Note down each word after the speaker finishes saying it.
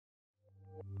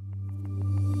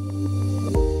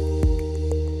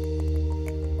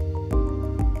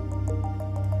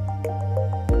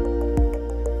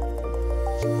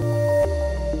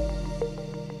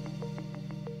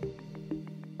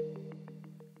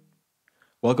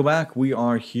Welcome back. We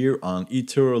are here on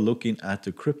eToro looking at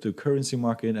the cryptocurrency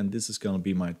market, and this is going to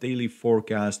be my daily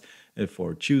forecast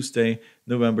for Tuesday,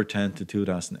 November 10th,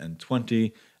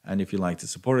 2020. And if you'd like to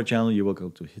support the channel, you're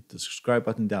welcome to hit the subscribe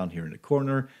button down here in the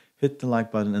corner, hit the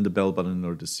like button and the bell button in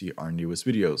order to see our newest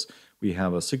videos. We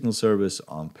have a signal service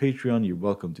on Patreon. You're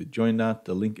welcome to join that.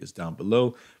 The link is down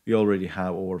below. We already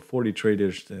have over 40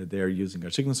 traders there using our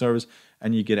signal service,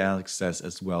 and you get access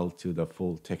as well to the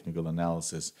full technical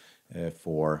analysis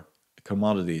for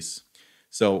commodities.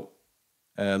 So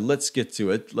let's get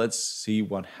to it. Let's see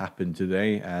what happened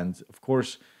today. And of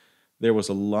course, there was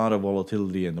a lot of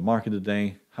volatility in the market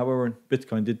today. However,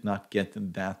 Bitcoin did not get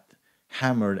that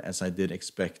hammered as I did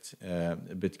expect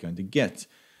Bitcoin to get.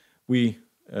 We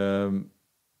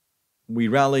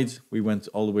rallied, we went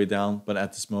all the way down, but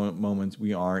at this moment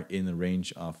we are in the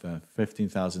range of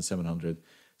 15,700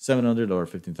 or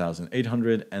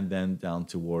 15,800, and then down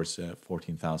towards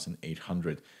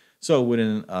 14,800. So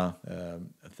within a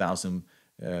 1,000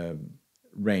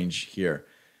 range here.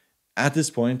 At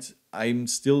this point, I'm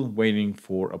still waiting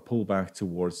for a pullback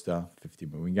towards the 50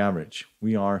 moving average.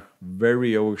 We are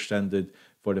very overextended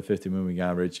for the 50 moving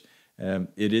average.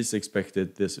 It is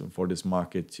expected for this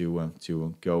market to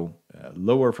go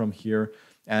lower from here.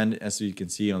 And as you can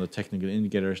see on the technical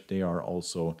indicators, they are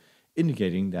also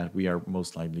indicating that we are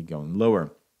most likely going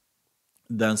lower.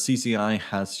 The CCI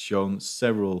has shown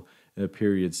several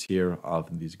periods here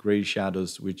of these gray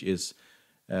shadows, which is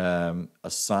a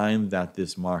sign that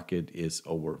this market is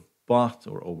overbought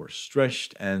or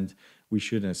overstretched, and we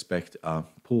should expect a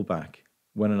pullback.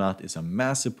 Whether or not it's a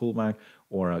massive pullback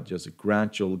or just a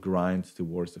gradual grind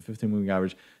towards the 50 moving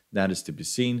average, that is to be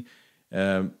seen.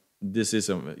 This is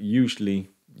usually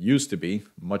used to be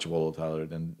much volatiler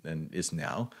than is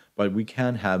now, but we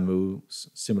can have moves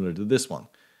similar to this one.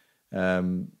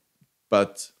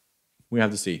 But we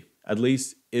have to see. At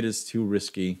least it is too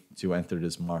risky to enter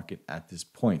this market at this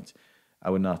point. I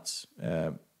would not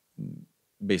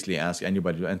basically ask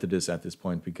anybody to enter this at this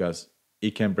point, because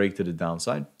it can break to the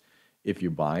downside if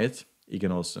you buy it. You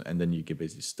can also, and then you get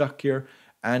basically stuck here.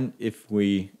 And if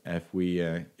you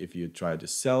try to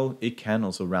sell, it can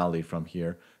also rally from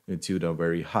here to the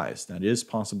very highest. That is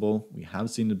possible. We have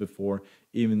seen it before,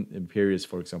 even in periods,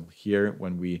 for example, here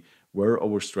when we were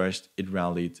overstretched, it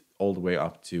rallied all the way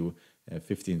up to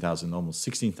 15,000, almost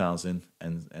 16,000,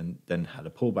 and then had a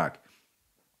pullback.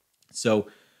 So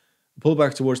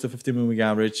pullback towards the 50 moving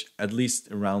average, at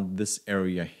least around this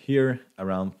area here,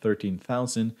 around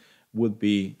 13,000, would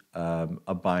be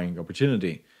a buying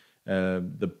opportunity.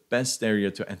 The best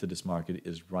area to enter this market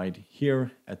is right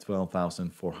here at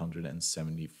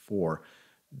 12,474.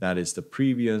 That is the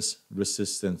previous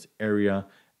resistance area,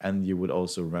 and you would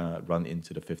also run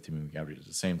into the 50 moving average at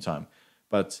the same time.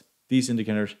 But these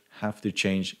indicators have to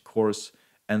change course,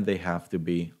 and they have to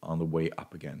be on the way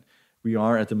up again. We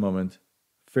are at the moment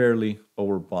fairly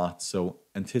overbought, so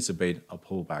anticipate a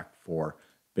pullback for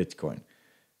Bitcoin.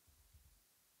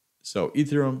 So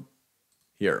Ethereum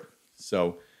here.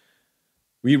 So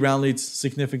we rallied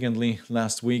significantly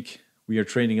last week. We are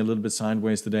trading a little bit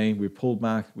sideways today. We pulled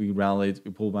back, we rallied,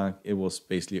 we pulled back. It was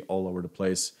basically all over the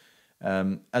place.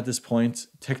 At this point,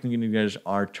 technical indicators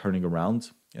are turning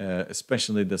around.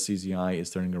 Especially the CCI is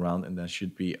turning around, and that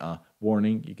should be a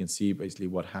warning. You can see basically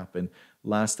what happened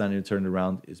last time it turned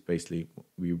around is basically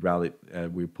we rallied,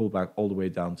 we pulled back all the way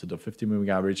down to the 50 moving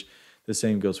average. The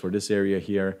same goes for this area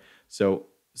here. So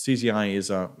CCI is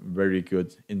a very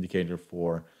good indicator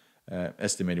for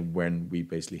estimating when we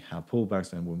basically have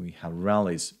pullbacks and when we have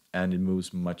rallies, and it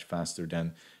moves much faster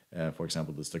than, for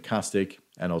example, the stochastic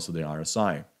and also the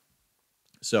RSI.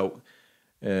 So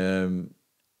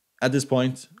at this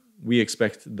point, we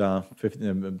expect the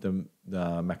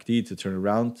MACD to turn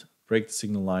around, break the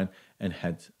signal line, and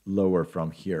head lower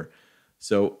from here.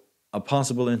 So a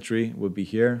possible entry would be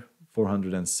here,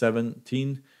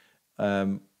 417,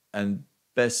 and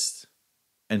best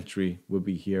entry would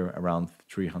be here around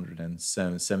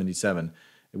 377,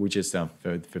 which is the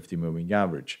 50 moving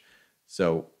average.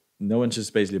 So no one's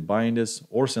just basically buying this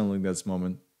or selling this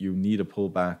moment. You need a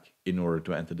pullback in order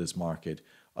to enter this market.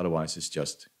 Otherwise, it's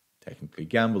just technically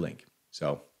gambling.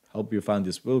 So hope you found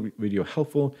this video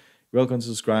helpful. You're welcome to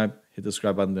subscribe. Hit the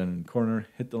subscribe button down in the corner.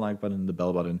 Hit the like button and the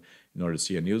bell button in order to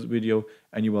see a new video.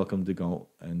 And you're welcome to go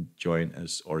and join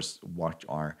us or watch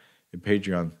our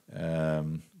Patreon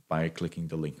by clicking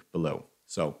the link below.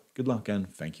 So good luck and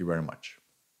thank you very much.